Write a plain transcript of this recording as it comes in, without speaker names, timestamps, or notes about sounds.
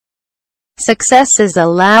Success is a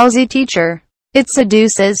lousy teacher. It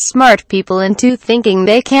seduces smart people into thinking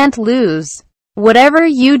they can't lose. Whatever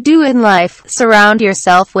you do in life, surround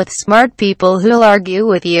yourself with smart people who'll argue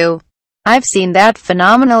with you. I've seen that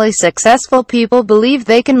phenomenally successful people believe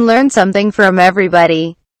they can learn something from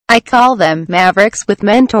everybody. I call them mavericks with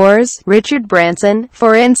mentors. Richard Branson,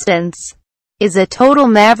 for instance, is a total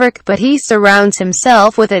maverick, but he surrounds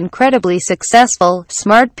himself with incredibly successful,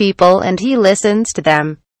 smart people and he listens to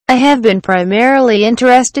them. I have been primarily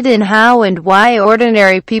interested in how and why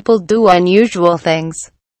ordinary people do unusual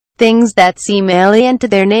things. Things that seem alien to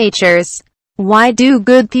their natures. Why do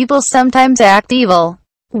good people sometimes act evil?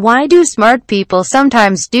 Why do smart people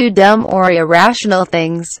sometimes do dumb or irrational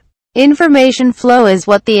things? Information flow is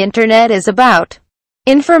what the internet is about.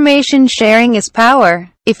 Information sharing is power.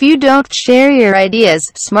 If you don't share your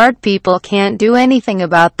ideas, smart people can't do anything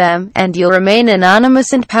about them, and you'll remain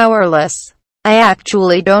anonymous and powerless. I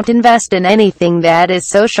actually don't invest in anything that is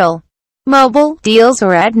social, mobile, deals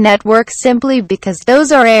or ad networks simply because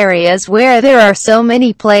those are areas where there are so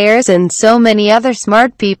many players and so many other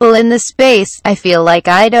smart people in the space. I feel like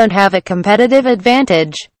I don't have a competitive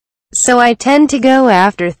advantage. So I tend to go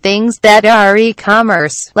after things that are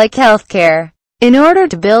e-commerce, like healthcare. In order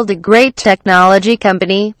to build a great technology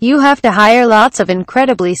company, you have to hire lots of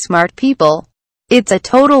incredibly smart people. It's a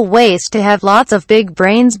total waste to have lots of big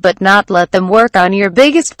brains but not let them work on your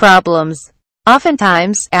biggest problems.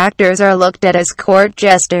 Oftentimes, actors are looked at as court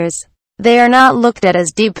jesters. They are not looked at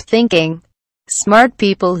as deep thinking, smart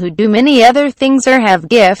people who do many other things or have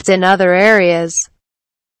gifts in other areas.